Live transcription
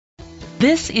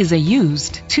This is a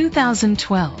used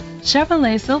 2012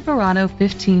 Chevrolet Silverado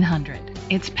 1500.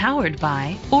 It's powered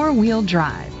by four-wheel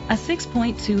drive, a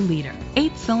 6.2-liter,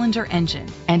 8-cylinder engine,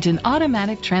 and an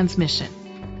automatic transmission.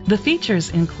 The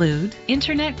features include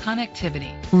internet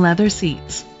connectivity, leather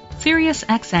seats, Sirius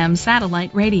XM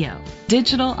satellite radio,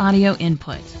 digital audio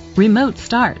input, remote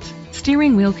start,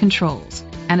 steering wheel controls,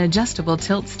 an adjustable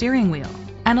tilt steering wheel,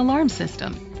 an alarm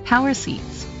system, power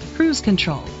seats, cruise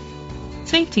control.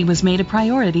 Safety was made a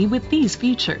priority with these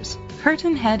features: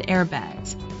 curtain head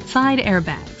airbags, side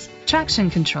airbags, traction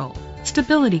control,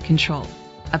 stability control,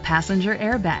 a passenger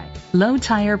airbag, low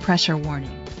tire pressure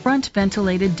warning, front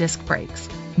ventilated disc brakes,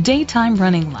 daytime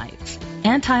running lights,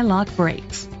 anti-lock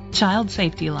brakes, child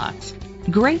safety locks.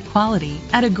 Great quality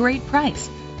at a great price.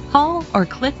 Call or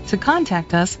click to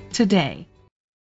contact us today.